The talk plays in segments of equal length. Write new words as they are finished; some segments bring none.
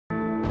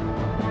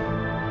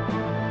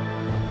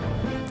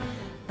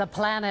The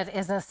Planet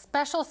is a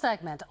special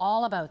segment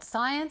all about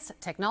science,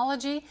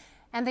 technology,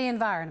 and the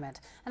environment,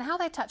 and how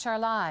they touch our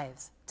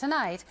lives.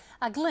 Tonight,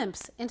 a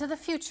glimpse into the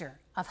future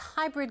of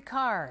hybrid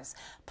cars,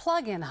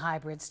 plug-in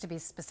hybrids to be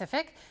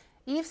specific.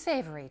 Eve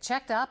Savory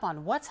checked up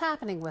on what's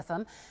happening with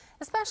them,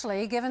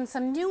 especially given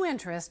some new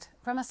interest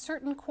from a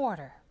certain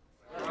quarter.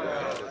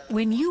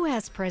 When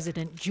U.S.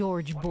 President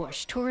George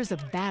Bush tours a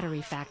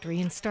battery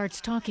factory and starts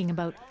talking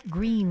about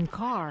green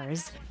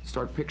cars,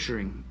 start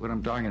picturing what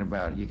I'm talking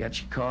about. You got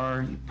your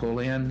car, you pull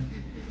in,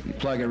 you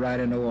plug it right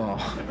in the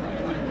wall.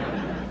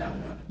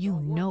 You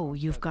know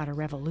you've got a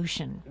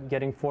revolution.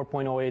 Getting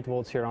 4.08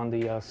 volts here on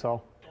the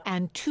cell.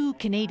 And two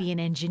Canadian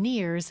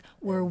engineers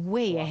were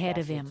way ahead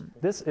of him.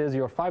 This is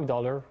your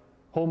 $5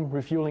 home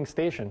refueling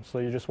station. So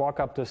you just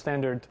walk up to a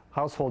standard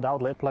household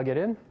outlet, plug it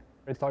in,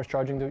 it starts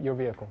charging your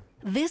vehicle.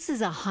 This is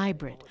a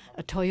hybrid,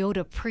 a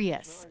Toyota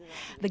Prius.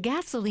 The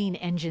gasoline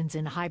engines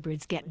in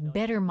hybrids get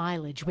better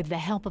mileage with the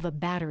help of a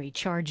battery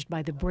charged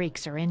by the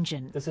brakes or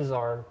engine. This is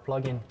our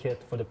plug-in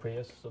kit for the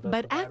Prius.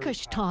 But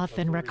Akash Toth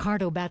and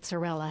Ricardo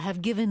Bazzarella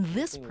have given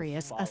this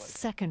Prius a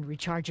second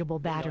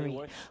rechargeable battery,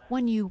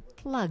 one you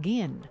plug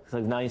in. So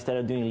now instead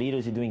of doing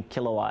liters, you're doing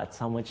kilowatts.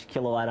 How much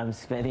kilowatt I'm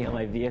spending on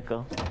my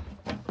vehicle.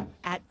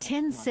 At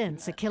 10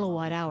 cents a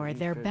kilowatt hour,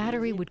 their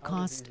battery would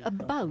cost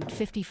about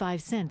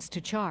 55 cents to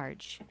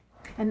charge.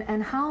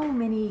 And how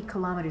many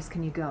kilometers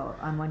can you go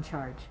on one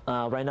charge?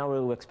 Right now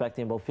we're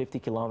expecting about 50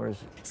 kilometers.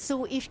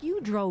 So if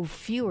you drove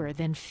fewer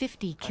than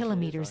 50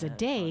 kilometers a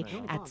day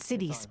at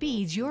city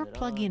speeds, your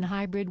plug-in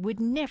hybrid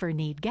would never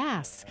need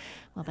gas.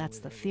 Well, that's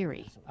the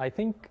theory. I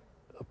think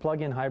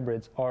plug-in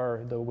hybrids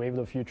are the wave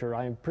of the future.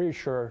 I'm pretty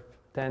sure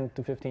 10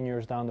 to 15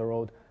 years down the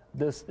road,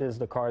 this is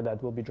the car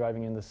that we'll be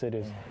driving in the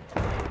cities.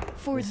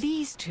 For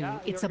these two,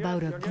 it's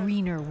about a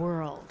greener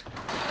world.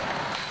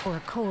 For a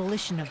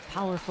coalition of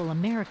powerful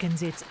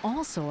Americans, it's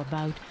also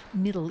about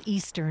Middle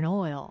Eastern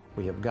oil.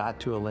 We have got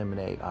to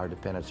eliminate our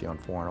dependency on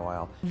foreign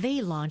oil.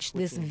 They launched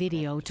this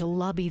video to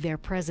lobby their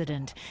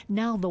president.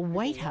 Now the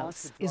White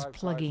House is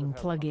plugging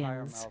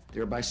plug-ins.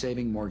 Thereby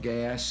saving more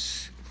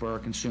gas for our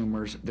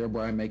consumers,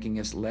 thereby making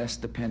us less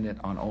dependent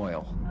on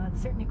oil. Well,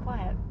 it's certainly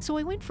quiet. So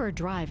I went for a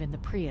drive in the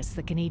Prius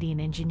the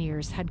Canadian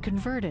engineers had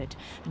converted,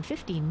 and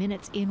 15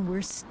 minutes in,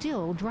 we're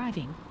still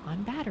driving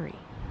on battery.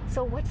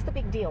 So what's the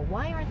big deal?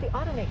 Why aren't the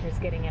automakers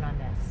getting in on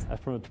this?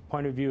 From a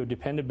point of view of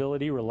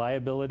dependability,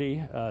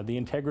 reliability, the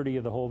integrity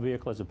of the whole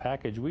vehicle as a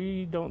package,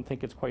 we don't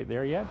think it's quite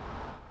there yet.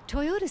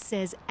 Toyota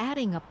says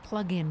adding a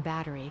plug-in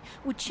battery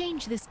would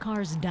change this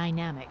car's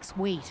dynamics,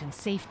 weight, and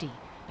safety.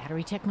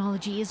 Battery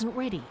technology isn't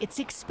ready. It's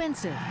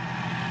expensive.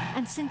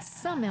 And since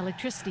some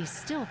electricity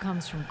still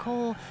comes from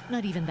coal,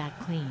 not even that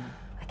clean.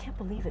 I can't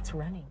believe it's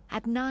running.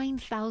 At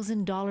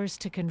 $9,000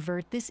 to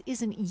convert, this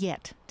isn't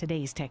yet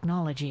today's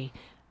technology.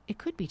 It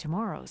could be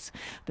tomorrow's,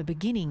 the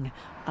beginning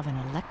of an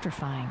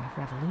electrifying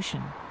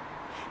revolution.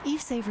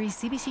 Eve Savory,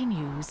 CBC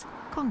News,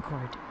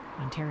 Concord,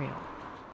 Ontario.